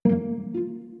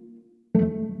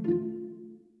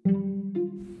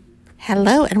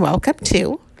Hello and welcome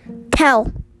to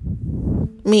Tell.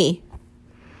 Me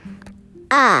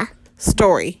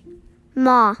Story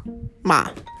Ma.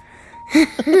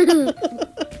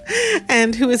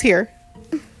 And who is here?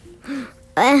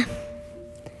 Uh,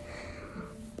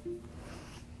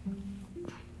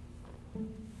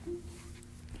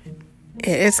 It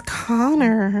is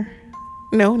Connor.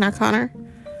 No, not Connor.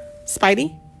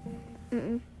 Spidey?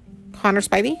 Connor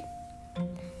Spidey?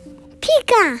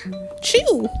 Pika.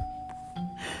 Chew.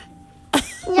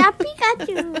 Yeah,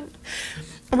 Pikachu.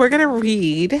 We're going to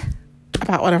read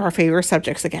about one of our favorite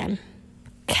subjects again.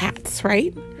 Cats,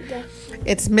 right? Yes.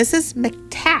 It's Mrs.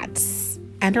 McTats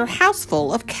and her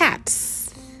Houseful of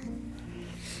Cats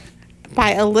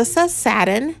by Alyssa,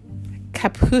 Satin,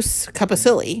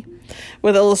 Capucilli,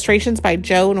 with illustrations by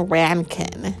Joan,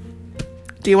 Rankin.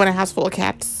 Do you want a house full of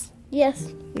cats?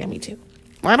 Yes. Yeah, me too.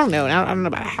 Well, I don't know. I don't know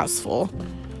about a house full.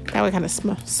 That would kind of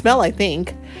smell, I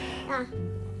think. Yeah.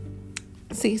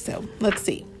 See, so let's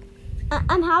see. How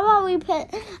about we put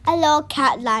a little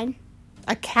cat line?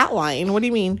 A cat line? What do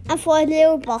you mean? And for a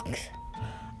little box.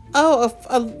 Oh,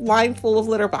 a line full of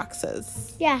litter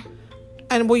boxes. Yeah.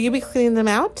 And will you be cleaning them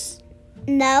out?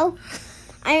 No.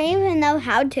 I don't even know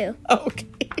how to. Okay.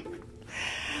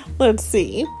 Let's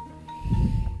see.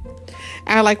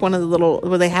 I like one of the little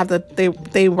where they have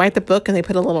they write the book and they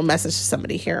put a little message to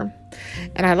somebody here.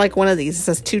 And I like one of these. It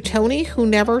says, "To Tony, who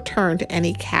never turned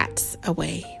any cats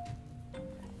away."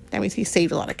 That means he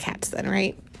saved a lot of cats then,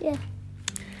 right? Yeah.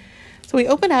 So we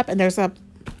open up and there's a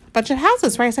bunch of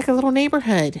houses, right? It's like a little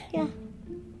neighborhood. Yeah.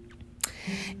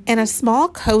 In a small,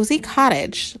 cozy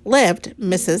cottage lived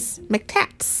Mrs.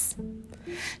 McTats.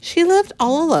 She lived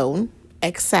all alone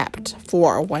except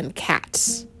for one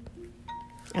cat.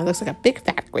 And it looks like a big,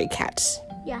 fat, gray cat.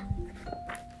 Yeah.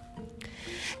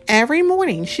 Every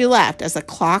morning she left as the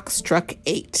clock struck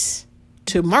 8.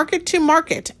 To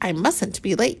market, I mustn't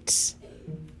be late.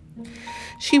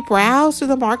 She browsed through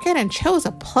the market and chose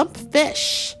a plump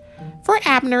fish. For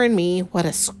Abner and me, what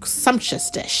a sumptuous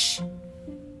dish.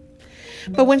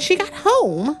 But when she got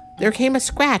home, there came a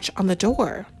scratch on the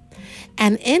door.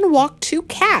 And in walked 2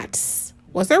 cats.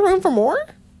 Was there room for more?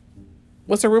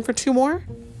 Was there room for 2 more?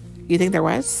 You think there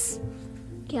was?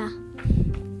 Yeah.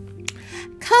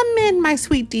 "Come in, my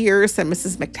sweet dear," said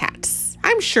Mrs. McTats.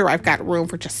 "I'm sure I've got room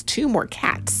for just 2 more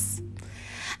cats.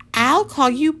 I'll call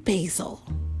you Basil,"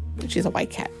 which is a white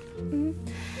cat.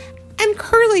 "And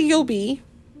Curly you'll be."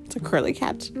 It's a curly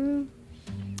cat.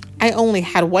 "I only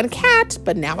had 1 cat,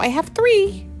 but now I have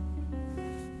 3.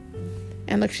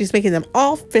 And look, she's making them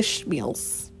all fish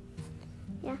meals.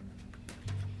 Yeah.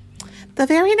 The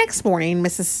very next morning,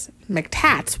 Mrs.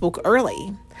 McTats woke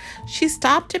early. She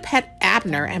stopped to pet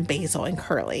Abner and Basil and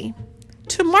Curly.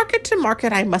 To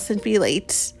market, I mustn't be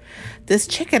late. This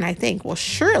chicken, I think, will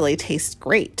surely taste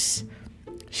great."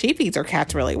 She feeds her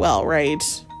cats really well, right?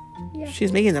 Yeah.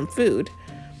 She's making them food.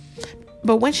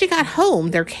 But when she got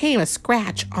home, there came a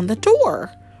scratch on the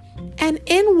door. And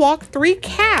in walked 3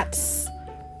 cats.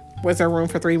 Was there room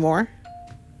for 3 more?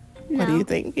 No. What do you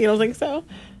think? You don't think so?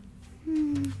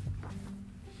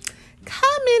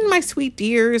 "Come in, my sweet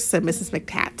dears," said Mrs.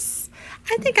 McTats.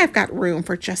 "I think I've got room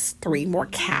for just 3 more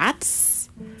cats.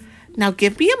 Now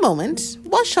give me a moment.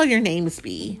 What shall your names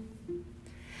be?"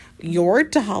 "You're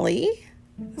Dolly."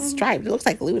 Striped. It looks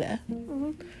like Luda.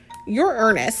 "You're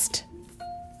Ernest."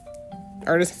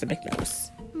 Ernest has a big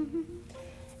nose.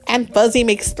 "And Fuzzy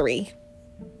makes 3.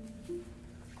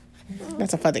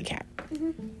 That's a fuzzy cat.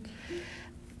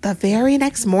 The very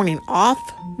next morning, off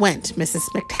went Mrs.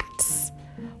 McTats.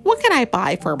 "What can I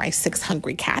buy for my 6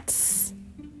 hungry cats?"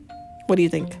 What do you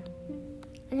think?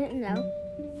 I didn't know.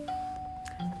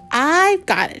 "I've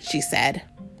got it," she said.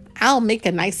 "I'll make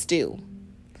a nice stew."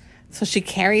 So she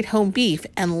carried home beef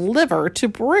and liver to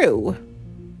brew.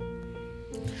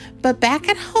 But back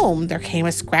at home, there came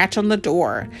a scratch on the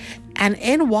door, and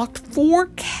in walked 4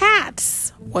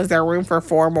 cats. Was there room for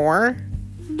 4 more?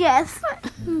 Yes.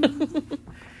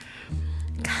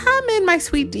 "Come in, my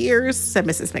sweet dears," said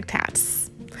Mrs. McTats.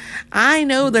 "I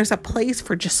know there's a place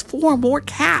for just 4 more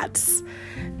cats.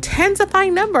 10's a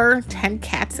fine number, 10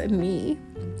 cats and me.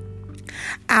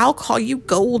 I'll call you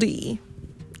Goldie."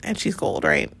 And she's gold,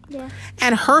 right? Yeah.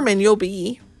 "And Herman you'll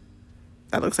be."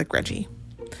 That looks like Reggie.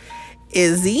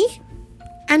 "Izzy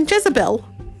and Jezebel."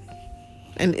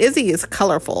 And Izzy is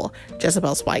colorful.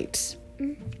 Jezebel's white.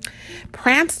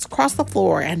 Pranced across the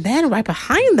floor, and then right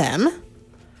behind them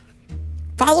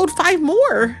followed 5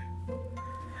 more.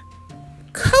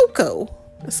 Coco,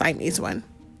 the Siamese one,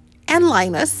 and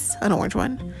Linus, an orange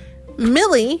one,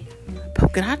 Millie,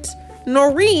 polka dot,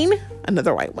 Noreen,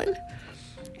 another white one,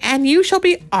 and you shall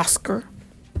be Oscar,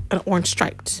 and orange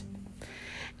striped.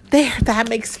 There, that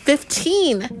makes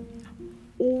 15.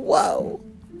 Whoa.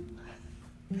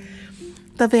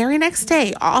 The very next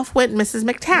day, off went Mrs.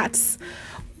 McTats.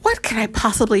 What can I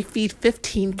possibly feed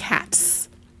 15 cats?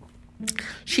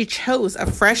 She chose a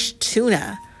fresh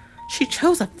tuna. She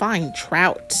chose a fine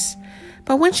trout.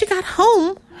 But when she got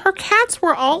home, her cats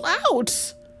were all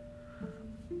out.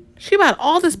 She bought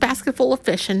all this basket full of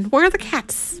fish, and where are the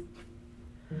cats?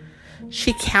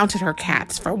 She counted her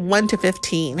cats from 1 to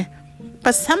 15,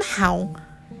 but somehow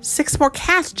 6 more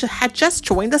cats had just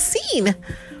joined the scene.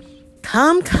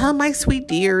 Come, come, my sweet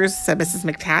dears, said Mrs.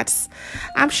 McTats.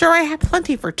 I'm sure I have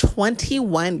plenty for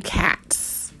 21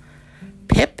 cats.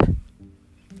 Pip,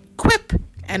 Quip,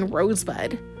 and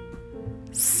Rosebud,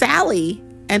 Sally,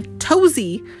 and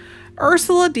Tozy.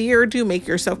 Ursula, dear, do make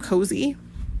yourself cozy.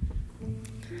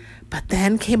 But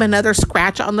then came another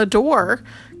scratch on the door.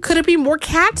 Could it be more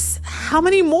cats? How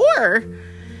many more?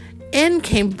 In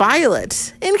came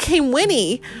Violet. In came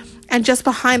Winnie. And just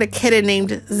behind a kitten named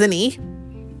Zinny.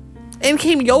 In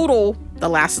came Yodel, the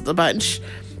last of the bunch.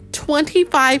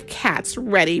 25 cats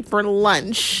ready for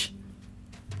lunch.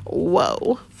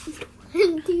 Whoa.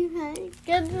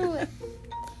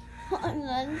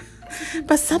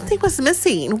 But something was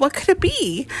missing. What could it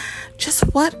be?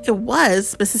 Just what it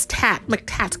was, Mrs.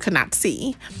 McTats could not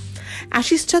see. As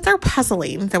she stood there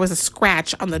puzzling, there was a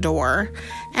scratch on the door,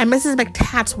 and Mrs.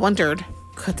 McTats wondered,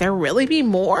 could there really be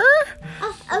more?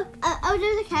 Oh,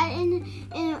 there's a cat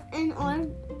in all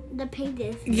the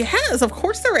pages. Yes, of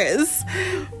course there is.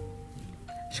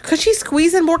 Could she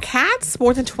squeeze in more cats?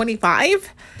 More than 25?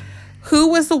 Who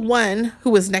was the one who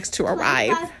was next to arrive?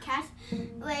 25 cats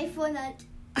ready for lunch.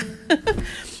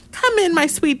 Come in, my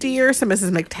sweet dear, said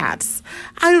Mrs. McTats.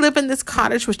 I live in this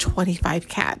cottage with 25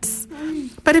 cats.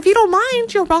 But if you don't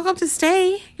mind, you're welcome to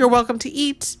stay. You're welcome to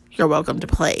eat. You're welcome to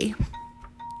play.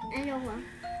 I don't want.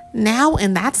 Now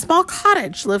in that small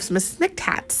cottage lives Mrs.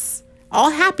 McTats,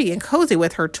 all happy and cozy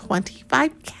with her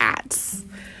 25 cats.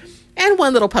 And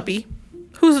one little puppy,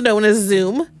 who's known as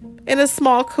Zoom, in a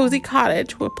small cozy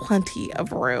cottage with plenty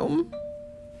of room.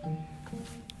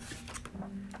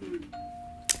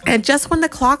 And just when the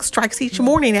clock strikes each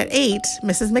morning at 8,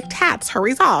 Mrs. McTats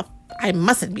hurries off. I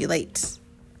mustn't be late.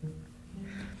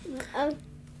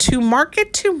 To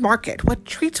market, what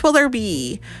treats will there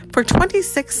be for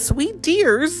 26 sweet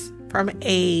dears from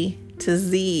A to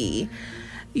Z?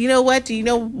 You know what? Do you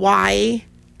know why?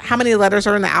 How many letters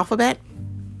are in the alphabet?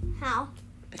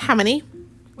 How many?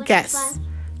 Guess.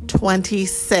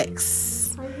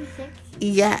 26. 26?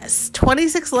 Yes,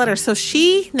 26 letters. So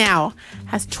she now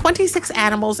has 26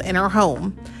 animals in her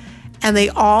home, and they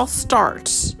all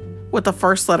start with the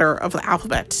first letter of the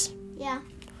alphabet. Yeah.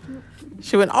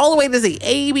 She went all the way to Z.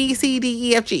 A, B, C,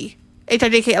 D, E, F, G, H, I,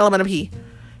 J, K, L, M, N, O, P,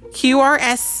 Q, R,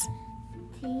 S,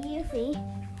 T, U, V,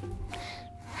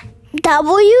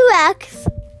 W, X,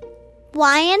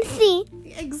 Y, and Z.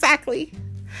 Exactly.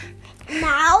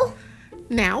 Now,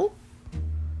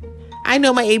 I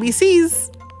know my ABCs.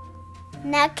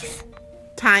 next,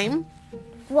 Time,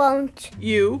 won't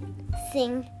you,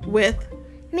 sing with,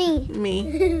 me.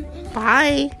 me.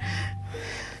 Bye.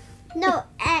 No,